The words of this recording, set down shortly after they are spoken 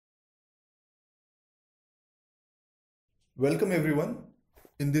Welcome everyone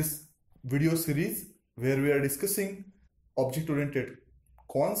in this video series where we are discussing object-oriented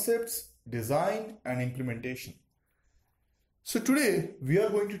concepts, design and implementation. So today we are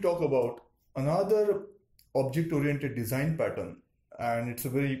going to talk about another object-oriented design pattern, and it's a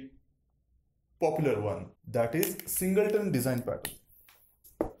very popular one, that is Singleton design pattern.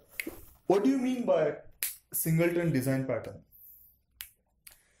 What do you mean by Singleton design pattern?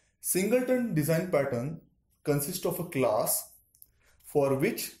 Singleton design pattern consists of a class for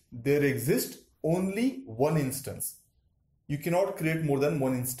which there exists only one instance. You cannot create more than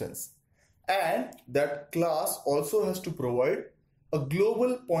one instance. And that class also has to provide a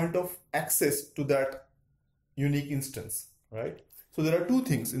global point of access to that unique instance, right? So there are two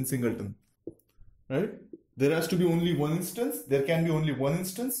things in Singleton, right? There has to be only one instance. There can be only one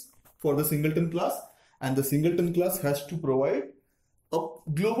instance for the Singleton class, and the Singleton class has to provide a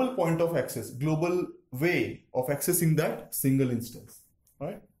global point of access, global way of accessing that single instance,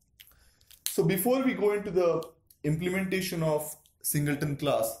 right? So before we go into the implementation of Singleton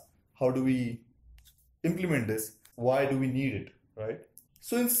class, how do we implement this? Why do we need it, right?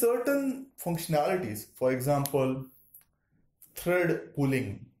 So in certain functionalities, for example, thread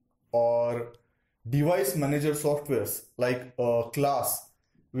pooling or device manager softwares like a class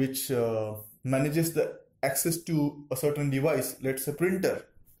which manages the access to a certain device, let's say printer,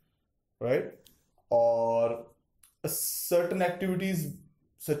 right? Or certain activities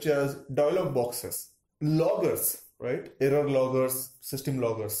such as dialog boxes, loggers, right? Error loggers, system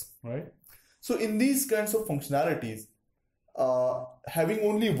loggers, right? So in these kinds of functionalities, having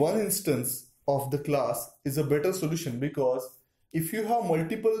only one instance of the class is a better solution, because if you have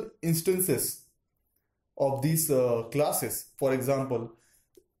multiple instances of these classes, for example,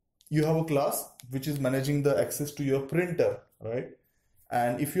 you have a class which is managing the access to your printer, right?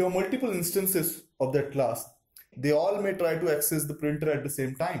 And if you have multiple instances of that class, they all may try to access the printer at the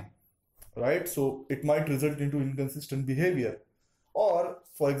same time, right? So it might result into inconsistent behavior. Or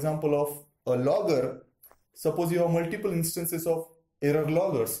for example, of a logger, suppose you have multiple instances of error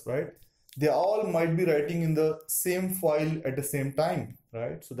loggers, right? They all might be writing in the same file at the same time,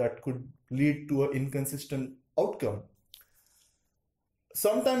 right? So that could lead to an inconsistent outcome.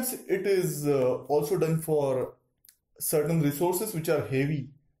 Sometimes it is also done for certain resources which are heavy,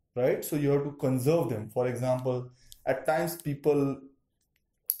 right? So you have to conserve them. For example, at times people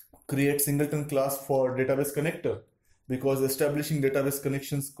create Singleton class for database connector, because establishing database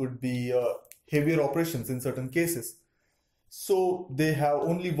connections could be heavier operations in certain cases. So they have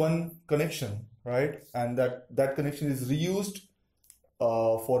only one connection, right? And that connection is reused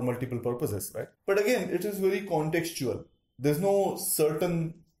for multiple purposes, right? But again, it is very contextual. There's no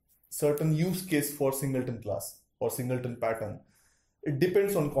certain use case for Singleton class or Singleton pattern. It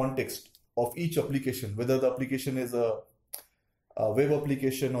depends on context of each application, whether the application is a web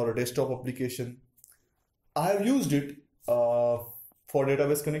application or a desktop application. I have used it for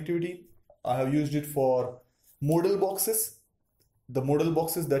database connectivity. I have used it for modal boxes, the modal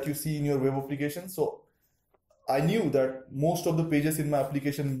boxes that you see in your web application. So I knew that most of the pages in my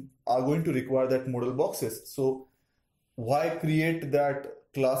application are going to require that modal boxes. So why create that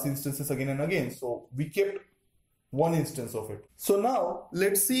class instances again and again? So we kept one instance of it. So now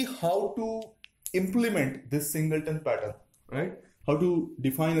let's see how to implement this Singleton pattern, right? How to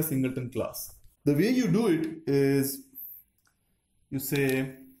define a Singleton class. The way you do it is you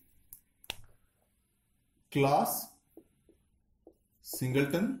say class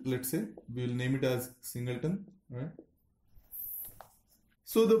Singleton, let's say, we'll name it as Singleton, right?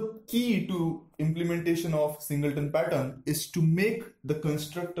 So the key to implementation of Singleton pattern is to make the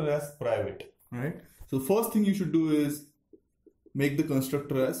constructor as private, right? So first thing you should do is make the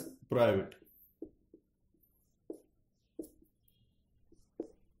constructor as private,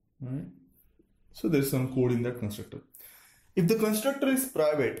 right? So there's some code in that constructor. If the constructor is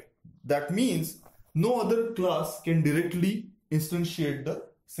private, that means no other class can directly instantiate the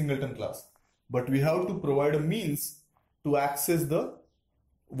Singleton class, but we have to provide a means to access the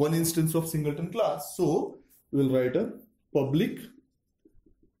one instance of Singleton class. So we'll write a public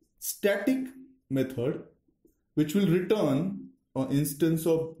static method which will return an instance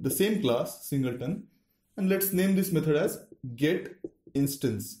of the same class Singleton, and let's name this method as get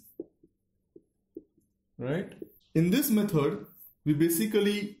instance, right? In this method we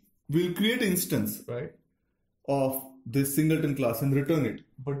basically will create an instance, right, of this Singleton class and return it.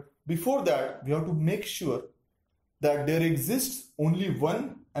 But before that we have to make sure that there exists only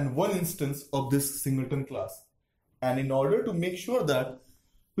one instance of this Singleton class. And in order to make sure that,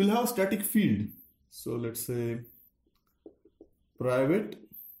 we'll have a static field. So let's say private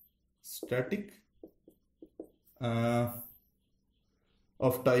static of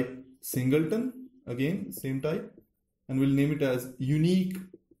type singleton, again same type, and we'll name it as unique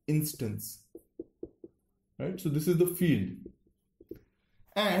instance, right? So this is the field,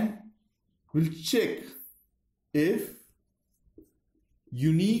 and we'll check if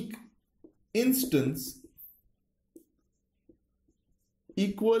unique instance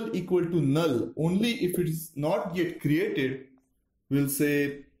equal to null. Only if it is not yet created, we'll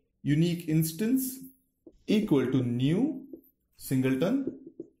say unique instance equal to new singleton.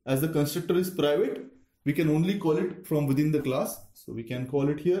 As the constructor is private, we can only call it from within the class. So we can call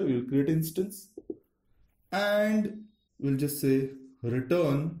it here, we'll create instance, and we'll just say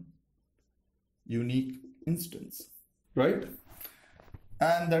return unique instance, right?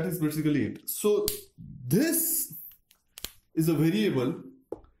 And that is basically it. So this is a variable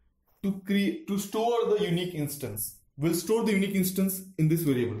to store the unique instance. We'll store the unique instance in this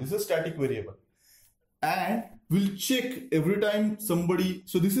variable. This is a static variable, and we'll check every time somebody.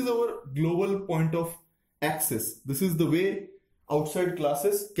 So this is our global point of access. This is the way outside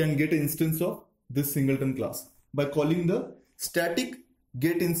classes can get an instance of this singleton class by calling the static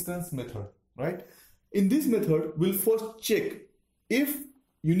getInstance method, right? In this method, we'll first check if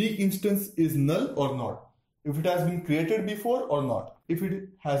unique instance is null or not, if it has been created before or not. If it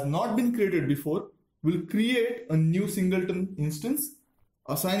has not been created before, we'll create a new singleton instance,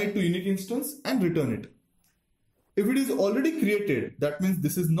 assign it to unique instance, and return it. If it is already created, that means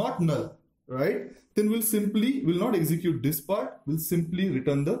this is not null, right? Then we'll not execute this part, we'll simply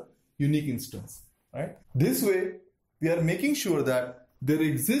return the unique instance, right? This way, we are making sure that there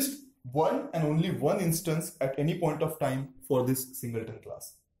exists one and only one instance at any point of time for this singleton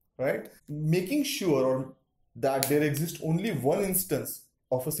class, right? Making sure that there exists only one instance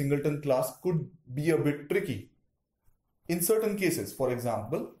of a singleton class could be a bit tricky. In certain cases, for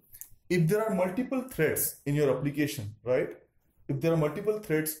example, if there are multiple threads in your application, right? If there are multiple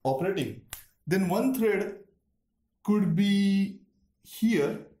threads operating, then one thread could be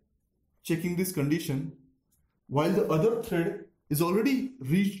here checking this condition, while the other thread is already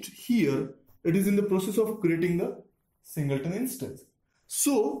reached here. It is in the process of creating the singleton instance.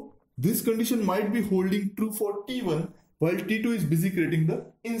 So this condition might be holding true for T1 while T2 is busy creating the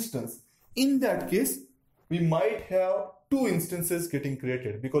instance. In that case, we might have two instances getting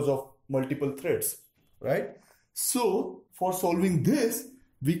created because of multiple threads, right? So for solving this,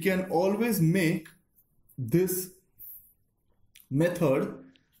 we can always make this method,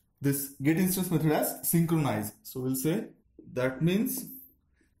 this getInstance method, as synchronized. So we'll say that means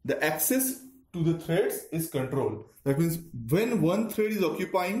the access to the threads is controlled. That means when one thread is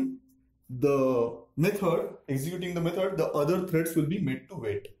occupying the method, executing the method, the other threads will be made to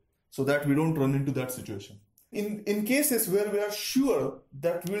wait, so that we don't run into that situation. In cases where we are sure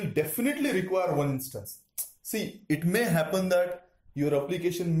that we will definitely require one instance. See, it may happen that your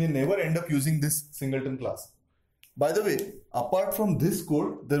application may never end up using this singleton class. By the way, apart from this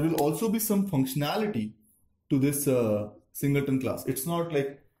code, there will also be some functionality to this singleton class. It's not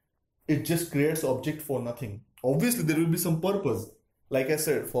like it just creates object for nothing. Obviously, there will be some purpose. Like I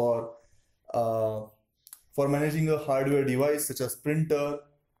said, for managing a hardware device such as printer,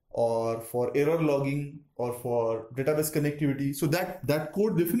 or for error logging, or for database connectivity. So that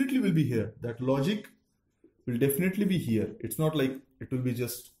code definitely will be here. That logic will definitely be here. It's not like it will be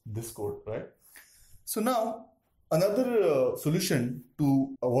just this code, right? So now another solution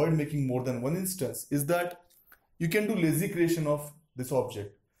to avoid making more than one instance is that you can do lazy creation of this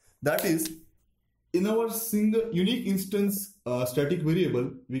object. That is, in our single unique instance static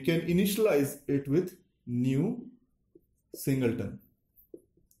variable, we can initialize it with new singleton.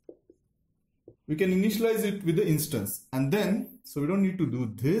 We can initialize it with the instance, and then, so we don't need to do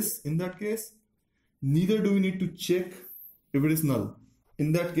this in that case. Neither do we need to check if it is null.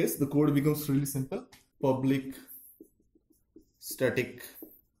 In that case, the code becomes really simple. Public static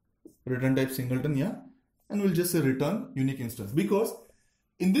return type singleton, yeah, and we'll just say return unique instance, because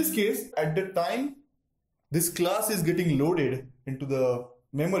in this case, at the time this class is getting loaded into the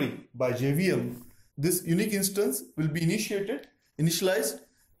memory by JVM, this unique instance will be initialized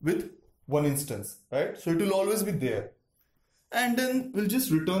with one instance, right? So it will always be there, and then we'll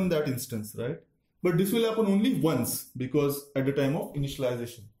just return that instance, right? But this will happen only once, because at the time of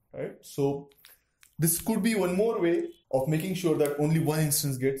initialization, right? So this could be one more way of making sure that only one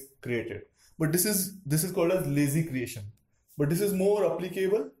instance gets created. But this is called as lazy creation. But this is more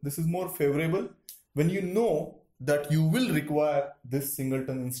applicable, this is more favorable when you know that you will require this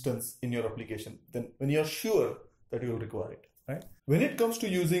singleton instance in your application. Then when you are sure that you will require it, right? When it comes to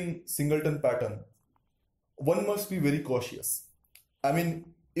using singleton pattern, one must be very cautious. I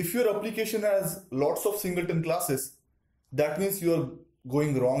mean, if your application has lots of singleton classes, that means you are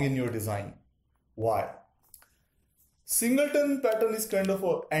going wrong in your design. Why? Singleton pattern is kind of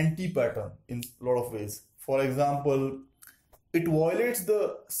an anti-pattern in a lot of ways. For example, it violates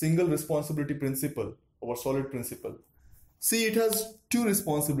the single responsibility principle or solid principle. See, it has two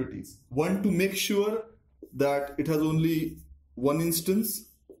responsibilities. One, to make sure that it has only one instance,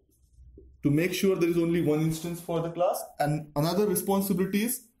 to make sure there is only one instance for the class, and another responsibility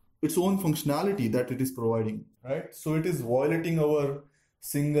is its own functionality that it is providing, right? So it is violating our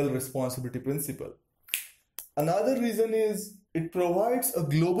single responsibility principle. Another reason is it provides a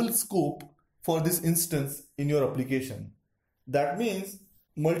global scope for this instance in your application. That means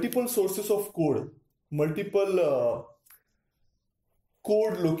multiple sources of code, multiple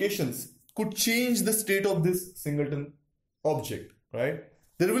code locations could change the state of this singleton object, right?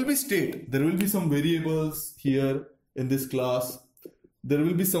 There will be state, there will be some variables here in this class, there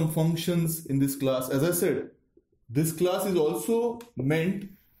will be some functions in this class. As I said, this class is also meant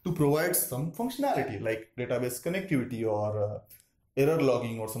to provide some functionality like database connectivity or error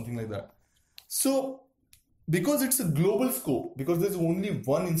logging or something like that. So because it's a global scope, because there's only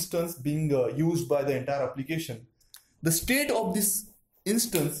one instance being used by the entire application, the state of this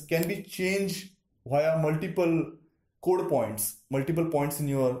instance can be changed via multiple code points, multiple points in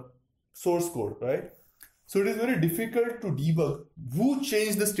your source code, right? So it is very difficult to debug who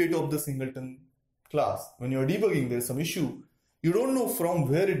changed the state of the singleton class. When you're debugging, there's some issue. You don't know from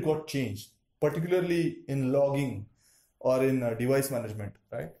where it got changed, particularly in logging or in device management,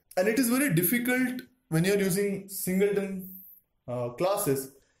 right? And it is very difficult when you're using singleton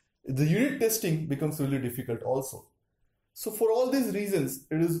classes. The unit testing becomes really difficult also. So for all these reasons,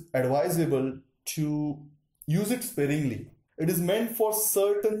 it is advisable to use it sparingly. It is meant for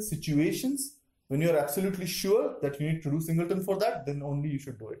certain situations. When you're absolutely sure that you need to do singleton for that, then only you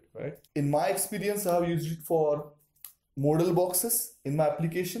should do it, right? In my experience, I have used it for modal boxes in my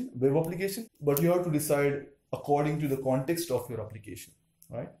application, web application, but you have to decide according to the context of your application,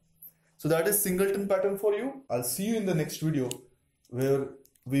 right? So that is singleton pattern for you. I'll see you in the next video where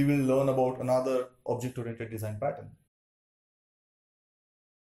we will learn about another object-oriented design pattern.